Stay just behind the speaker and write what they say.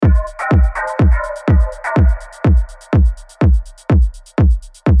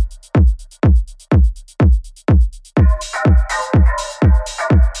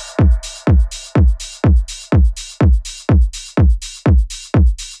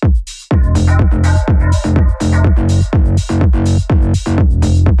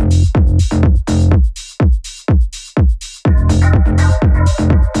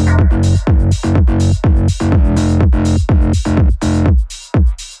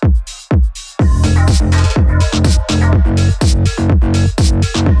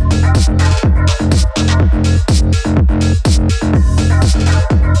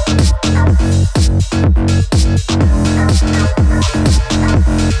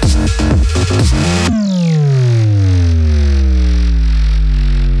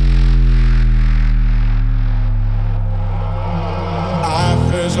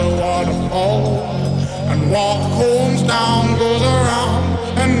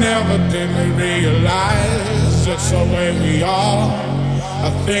did we realize it's the way we are.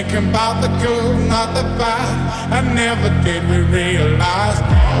 Thinking about the good, not the bad, and never did we realize.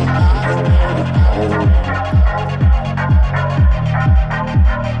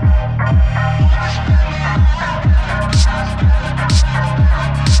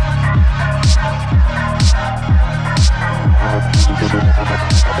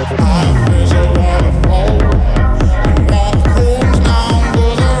 Life is a waterfall, and what cools down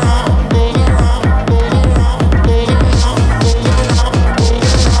goes around, goes around, goes around, goes around, goes around, goes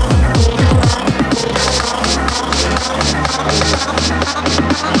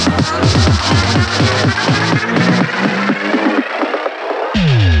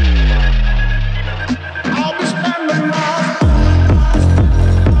I'll be spending my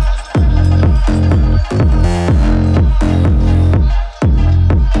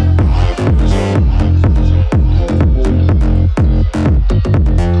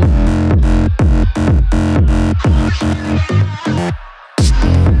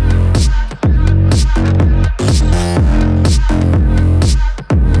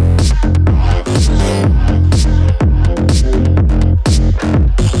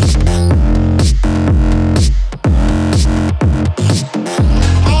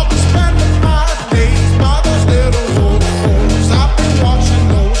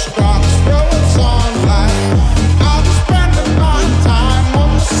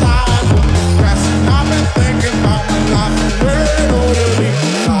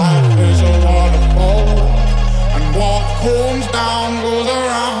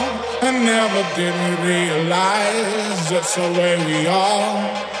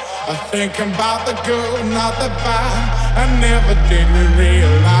thinking about the good, not the bad, and never did we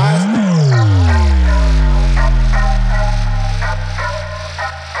realize.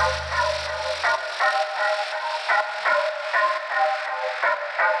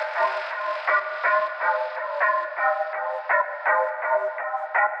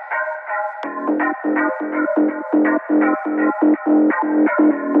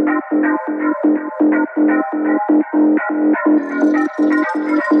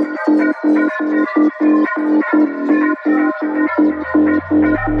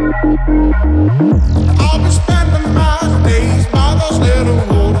 I'll be spending my days by those little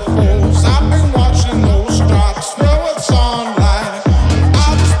waterfalls. I've been watching those drops fill with sunlight.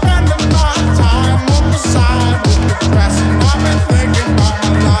 I'll be spending my time on the side with the grass, and I've been thinking about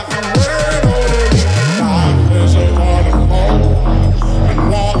my life and where it ought to be. Life is a waterfall, and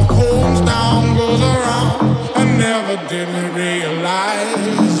what cools down goes around, and never did we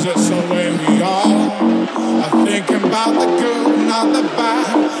realize it's the way we are. Thinking about the good, not the bad,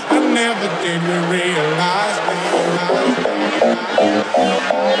 and never did we realize.